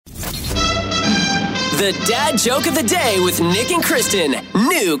The dad joke of the day with Nick and Kristen.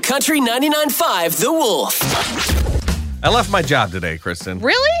 New Country 99.5 The Wolf. I left my job today, Kristen.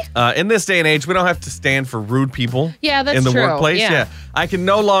 Really? In this day and age, we don't have to stand for rude people Yeah, that's in the true. workplace. Yeah. I can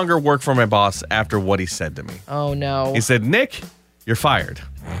no longer work for my boss after what he said to me. Oh, no. He said, Nick, you're fired.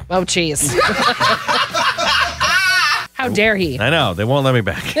 Oh, jeez. How dare he? I know. They won't let me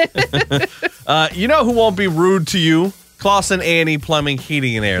back. You know who won't be rude to you? Clausen A&E Plumbing,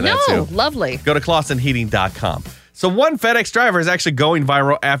 Heating, and Air. That's No, who. lovely. Go to ClausenHeating.com. So one FedEx driver is actually going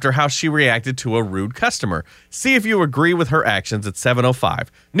viral after how she reacted to a rude customer. See if you agree with her actions at 7:05.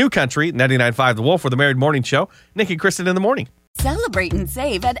 New Country, 99.5 The Wolf for the Married Morning Show. Nick and Kristen in the morning. Celebrate and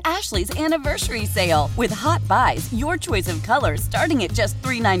save at Ashley's Anniversary Sale. With Hot Buys, your choice of colors starting at just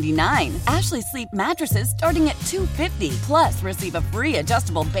 $3.99. Ashley Sleep mattresses starting at $2.50. Plus, receive a free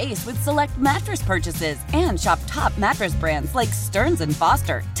adjustable base with select mattress purchases. And shop top mattress brands like Stearns &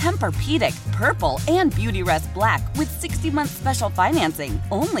 Foster, Tempur-Pedic, Purple, and Beautyrest Black with 60-month special financing.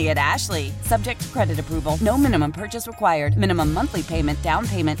 Only at Ashley. Subject to credit approval. No minimum purchase required. Minimum monthly payment, down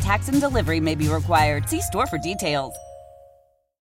payment, tax, and delivery may be required. See store for details.